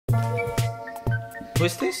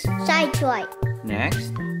Who's this? Sideswipe.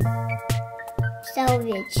 Next.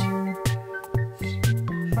 Salvage.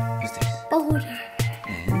 Who's this? Boulder.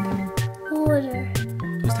 And Morter.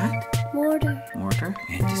 who's that? Morter. Morter.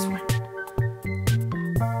 And this one.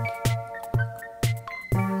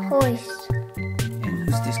 Hoist. And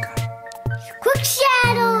who's this guy? Quick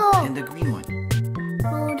shadow. And the green one.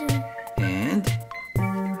 Boulder. And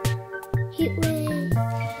Heatwave.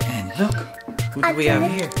 and look, who do we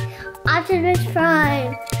have here? Optimus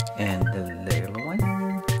Prime. And the little one.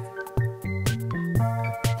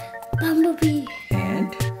 Bumblebee.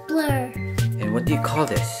 And Blurr. and what do you call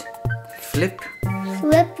this? Flip.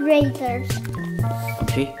 Razors.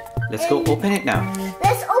 Okay, let's go open it now.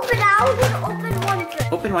 Let's open it. I'm gonna open one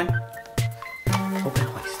first. Open one. Open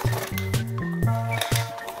Hoist.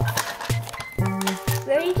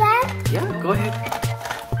 Ready, Dad? Yeah, go ahead.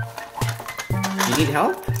 You need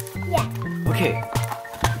help? Yeah. Okay.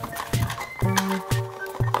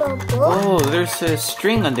 Bubble. Oh, there's a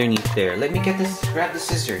string underneath there. Let me get this. Grab the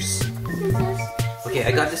scissors. Scissors. Okay,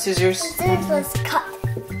 I got the scissors. Scissors. Let's cut.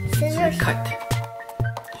 Scissors. Cut.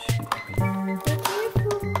 Be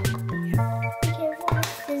careful. Be careful with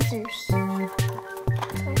scissors.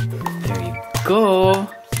 There you go.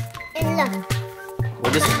 And look.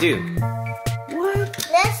 What does it do? What?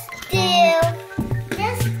 Let's do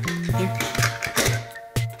this. Here.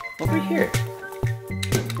 Over here.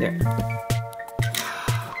 There.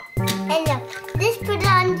 And look. Let's put it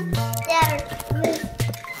on there.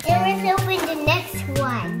 Then let's open the next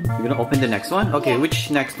one. You're gonna open the next one? Okay, Yeah. which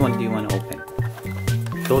next one do you want to open?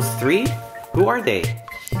 Those three? Who are they?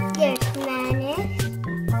 There's Manix,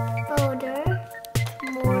 Boulder,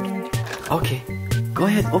 Morter. Okay, go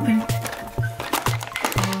ahead, open.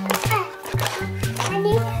 I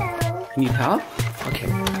need help. You need help? Okay.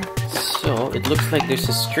 So, it looks like there's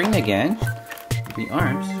a string again. The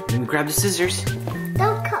arms. Let me grab the scissors.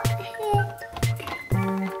 Don't cut it.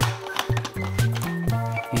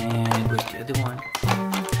 And where's the other one?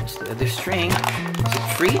 Where's the other string? Is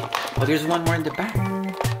it free? Oh, there's one more in the back.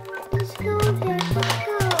 Let's go there. Let's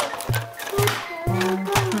go.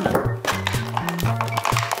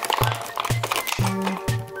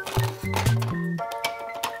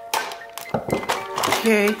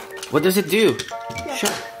 Okay, what does it do? Show.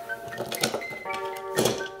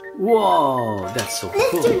 Whoa, that's so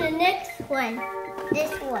Let's cool. do the next one.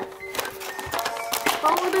 This one.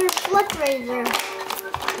 Boulder flip razor.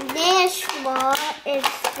 This one is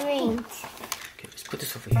strings. Okay, let's put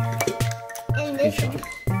this over here. And this Show. one.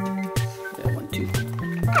 Yeah, 1, 2.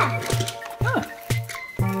 Ah, Huh,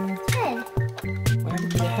 head. what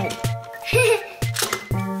happened to the head?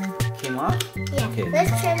 Came off? Yeah. Okay.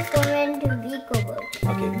 Let's transform into vehicle mode.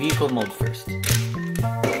 Okay, vehicle mode first.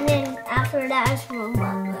 And then after that is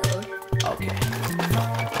robot mode. Okay.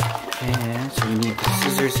 And so we need the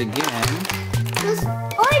scissors again. This,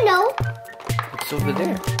 oh, I know. It's over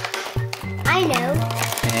there. I know.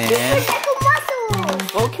 And Super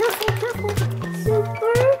muscles. oh, careful, careful.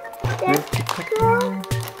 Super. Let's go.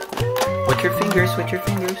 With your fingers, with your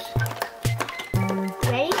fingers.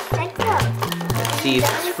 Ready, set, go. Let's see if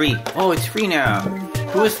it's free. Oh, it's free now.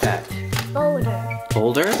 Who is that? Boulder.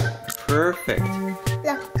 Boulder? Perfect.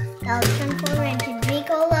 Look, now transform into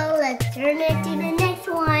vehicle mode. Let's turn it to the next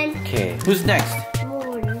one. Okay, who's next?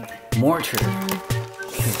 Morter. Morter.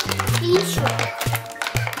 Beach-Rock.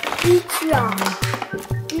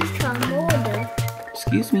 Morter.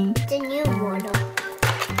 Excuse me. The new model.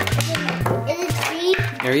 Is it free?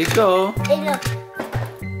 There you go. Hey, look.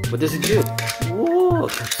 What does it do? Whoa,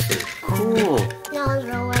 that's so cool. Now it's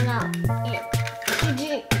rolling out.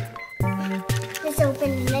 Let's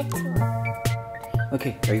open the next one.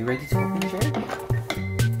 Okay, are you ready to open it, Jared?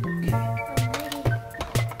 Okay,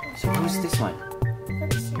 so who's this one?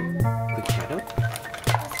 Quick shadow.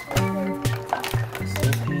 Let's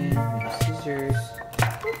open with scissors.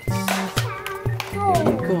 There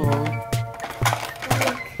you go.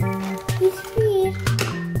 He's free.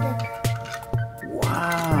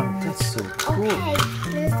 Wow, that's so cool. Okay,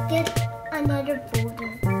 let's get another boulder.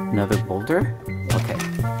 Another boulder? Okay.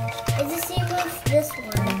 It's the same as this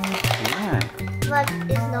one, Yeah. but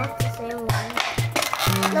it's not the same one.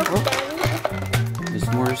 Look, Oh. Daddy. There's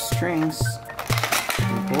more strings.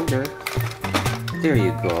 Boulder. There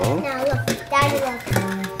you go. Now look, Daddy, look.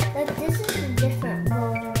 Look, this is a different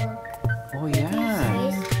boulder. Look. Oh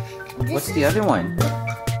yeah. This What's is, the other one?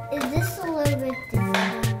 Is this a little bit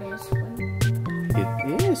different than this one? It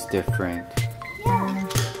is different. Yeah.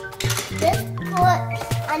 This puts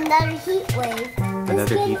another heat wave.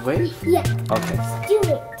 Another heat wave? Yeah. Okay. Let's do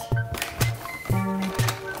it.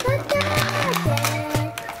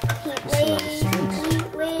 Heat wave, heat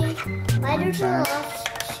wave. Why don't you love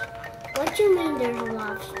you mean there's a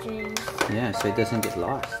lot of strings? Yeah, so it doesn't get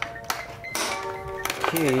lost.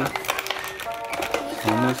 Okay.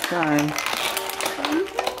 Almost done.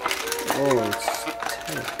 Oh, it's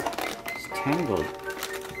tight. It's tangled.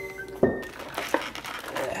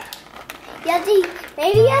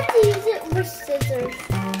 Maybe you have to use it with scissors.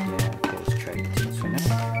 Yeah, okay, let's try it. This one out.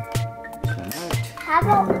 This one out. How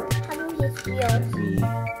about his wheels? Let me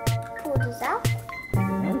Pull this out.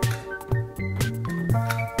 out.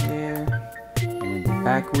 There. And then the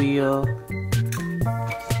back wheel.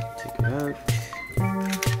 Take it out.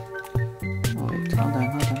 Oh wait, hold on.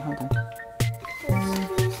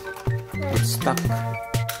 It's stuck.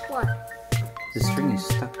 What? The string is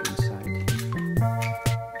stuck inside.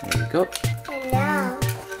 There we go. And now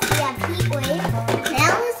we have Heatwave.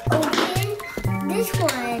 Now let's open this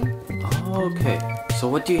one. Okay. So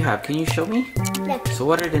what do you have? Can you show me? Look, So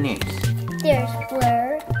what are the names? there's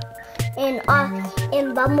Blurr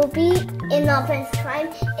and Bumblebee and Optimus Prime.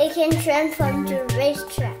 It can transform to a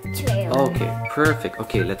racetrack trail. Okay, perfect.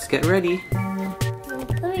 Okay, let's get ready.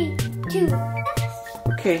 3, 2.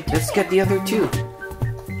 Okay, let's get the other two.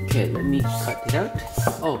 Okay, let me cut it out.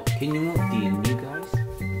 Oh, can you move the new guys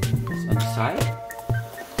on the side?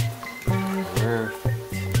 Perfect.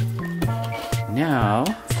 Now,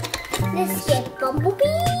 Let's get Bumblebee.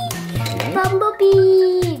 okay.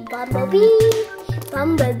 Bumblebee.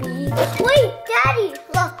 Wait, Daddy,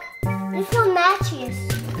 look. This one matches.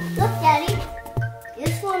 Look, Daddy.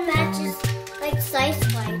 This one matches like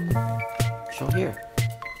Sideswipe. Show here.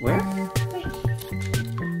 Where? Wait.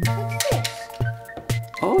 What's this?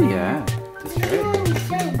 Oh yeah, that's This right. one's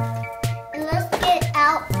same. And let's get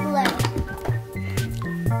out Blurr.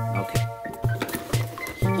 Okay.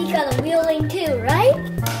 He got a wheeling too, right?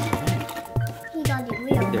 He got the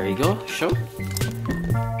wheel. There you go. Show.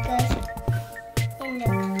 Good.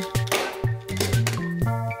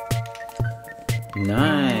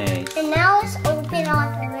 Nice. And now let's open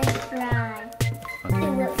Optimus Prime. Okay.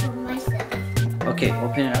 Do it for myself. Okay,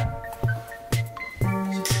 open it up.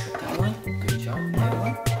 That one. Good job. That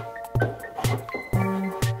one.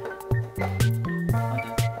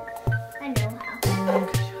 I know how.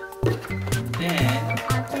 Then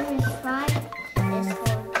Optimus Prime is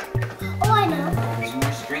going. Oh, I know. there's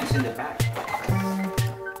more strings in the back.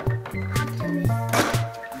 Optimus.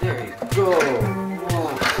 There you go. Whoa.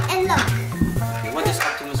 And look. Okay, what does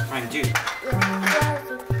Optimus Prime do? Look.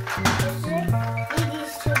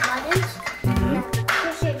 These two buttons. Mm-hmm.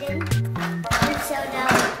 Push it in. And so now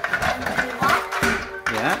we walk.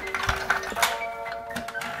 Yeah.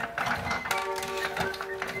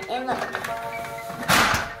 And look.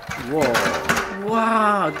 Whoa.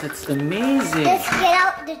 Wow, that's amazing. Let's get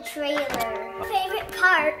out the trailer. Favorite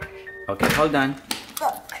part. Okay, hold on.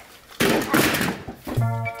 Look.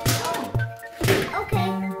 Okay.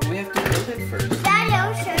 We have to build it first. Daddy,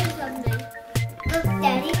 I'll show you something. Look,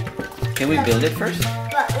 Daddy. Can we build it first?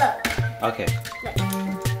 Look. Okay. Look.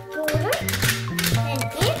 Boulder. And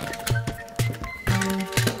here.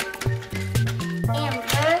 And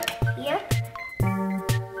Blurr here.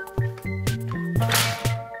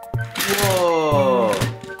 Whoa.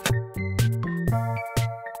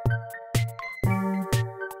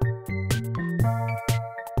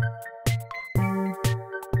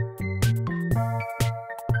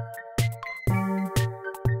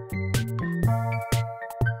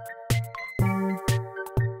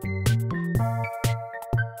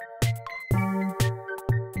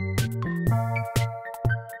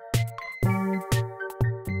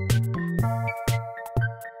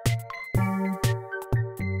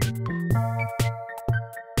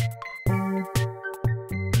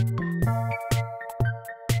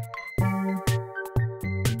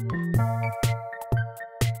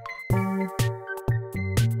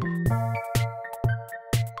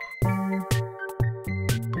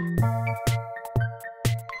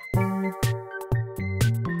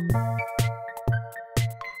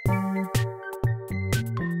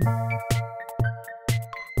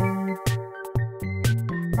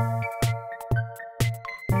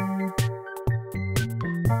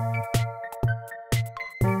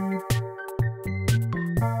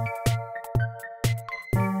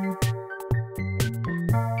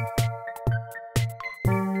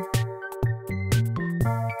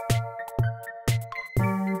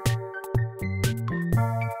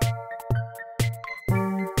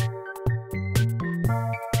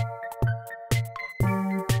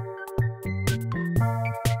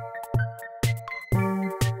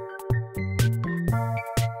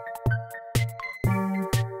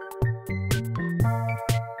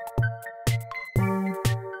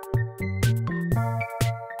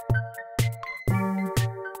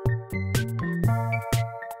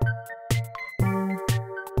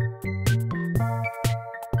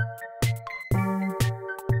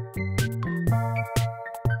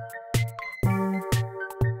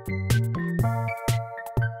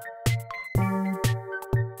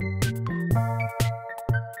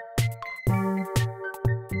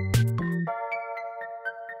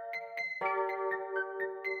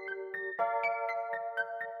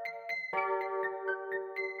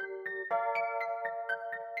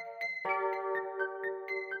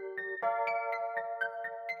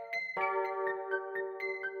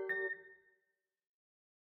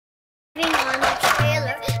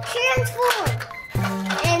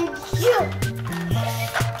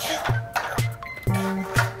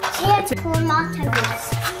 For multi-race.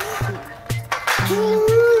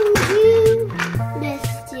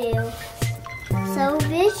 Let's do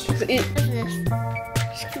Salvage. This.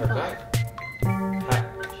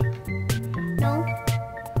 No.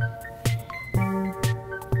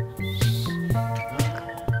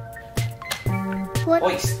 What?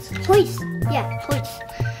 Hoist. Hoist. Yeah, Hoist.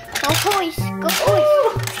 Go Hoist. Go Hoist.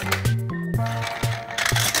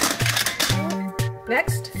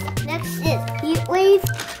 Next. Next is Heatwave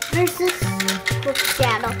versus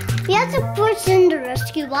Shadow. You have to push in the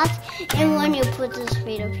rescue box, and when you put this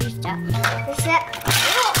fatal piece down, is that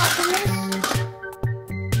Optimus?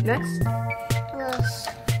 Next. Plus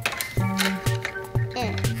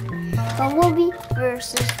and Bumblebee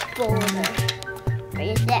versus Boulder.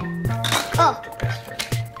 Where is that? Oh,